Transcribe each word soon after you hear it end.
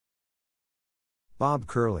Bob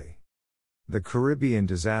Curley. The Caribbean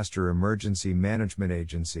Disaster Emergency Management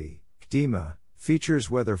Agency, CDEMA, features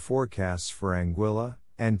weather forecasts for Anguilla,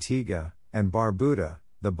 Antigua, and Barbuda,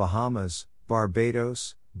 the Bahamas,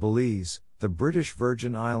 Barbados, Belize, the British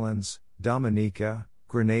Virgin Islands, Dominica,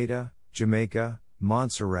 Grenada, Jamaica,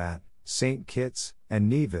 Montserrat, St. Kitts, and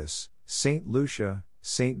Nevis, St. Lucia,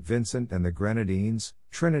 St. Vincent and the Grenadines,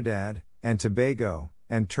 Trinidad, and Tobago,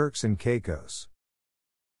 and Turks and Caicos.